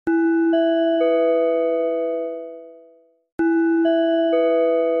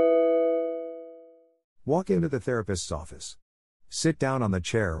Walk into the therapist's office. Sit down on the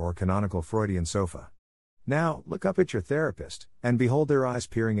chair or canonical Freudian sofa. Now, look up at your therapist, and behold their eyes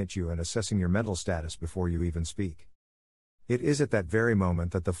peering at you and assessing your mental status before you even speak. It is at that very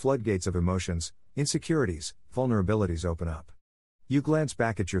moment that the floodgates of emotions, insecurities, vulnerabilities open up. You glance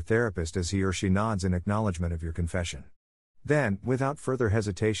back at your therapist as he or she nods in acknowledgement of your confession. Then, without further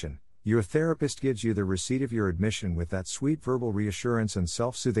hesitation, your therapist gives you the receipt of your admission with that sweet verbal reassurance and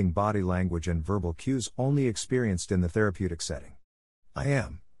self-soothing body language and verbal cues only experienced in the therapeutic setting. I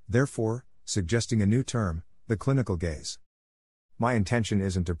am, therefore, suggesting a new term, the clinical gaze. My intention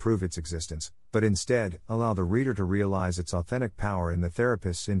isn't to prove its existence, but instead, allow the reader to realize its authentic power in the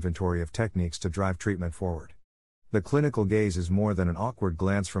therapist's inventory of techniques to drive treatment forward. The clinical gaze is more than an awkward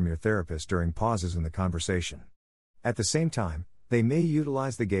glance from your therapist during pauses in the conversation. At the same time, they may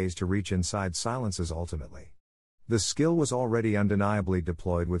utilize the gaze to reach inside silences ultimately. The skill was already undeniably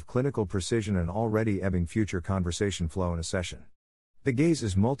deployed with clinical precision and already ebbing future conversation flow in a session. The gaze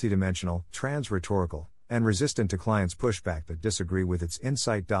is multidimensional, trans-rhetorical, and resistant to clients' pushback that disagree with its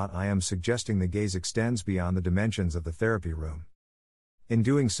insight. I am suggesting the gaze extends beyond the dimensions of the therapy room. In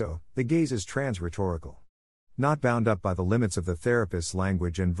doing so, the gaze is trans-rhetorical. Not bound up by the limits of the therapist's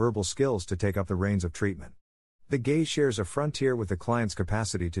language and verbal skills to take up the reins of treatment. The gaze shares a frontier with the client's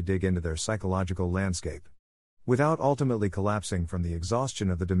capacity to dig into their psychological landscape. Without ultimately collapsing from the exhaustion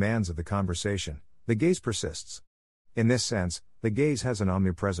of the demands of the conversation, the gaze persists. In this sense, the gaze has an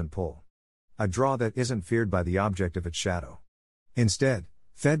omnipresent pull. A draw that isn't feared by the object of its shadow. Instead,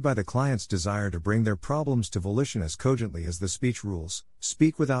 fed by the client's desire to bring their problems to volition as cogently as the speech rules,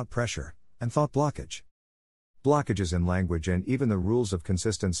 speak without pressure, and thought blockage. Blockages in language and even the rules of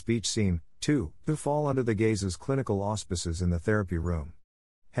consistent speech seem, too, to fall under the gaze's clinical auspices in the therapy room.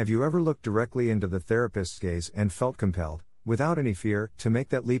 Have you ever looked directly into the therapist's gaze and felt compelled, without any fear, to make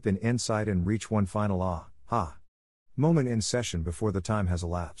that leap in insight and reach one final aha moment in session before the time has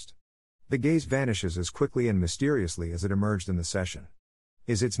elapsed? The gaze vanishes as quickly and mysteriously as it emerged in the session.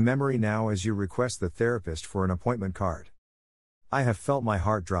 Is its memory now as you request the therapist for an appointment card? I have felt my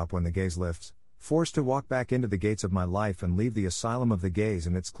heart drop when the gaze lifts, forced to walk back into the gates of my life and leave the asylum of the gaze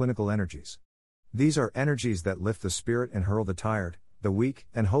and its clinical energies. These are energies that lift the spirit and hurl the tired, the weak,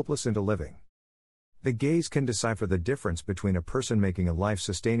 and hopeless into living. The gaze can decipher the difference between a person making a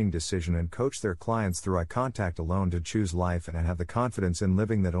life-sustaining decision and coach their clients through eye contact alone to choose life and have the confidence in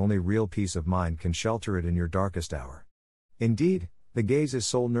living that only real peace of mind can shelter it in your darkest hour. Indeed, the gaze is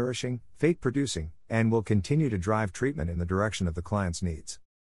soul-nourishing, fate-producing, and will continue to drive treatment in the direction of the client's needs.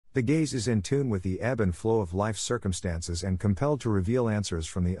 The gaze is in tune with the ebb and flow of life's circumstances and compelled to reveal answers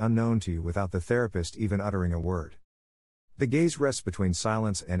from the unknown to you without the therapist even uttering a word. The gaze rests between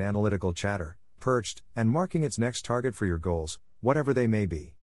silence and analytical chatter, perched, and marking its next target for your goals, whatever they may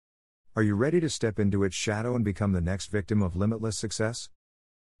be. Are you ready to step into its shadow and become the next victim of limitless success?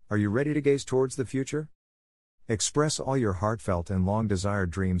 Are you ready to gaze towards the future? Express all your heartfelt and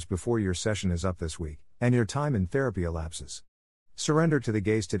long-desired dreams before your session is up this week, and your time in therapy elapses. Surrender to the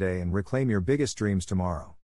gaze today and reclaim your biggest dreams tomorrow.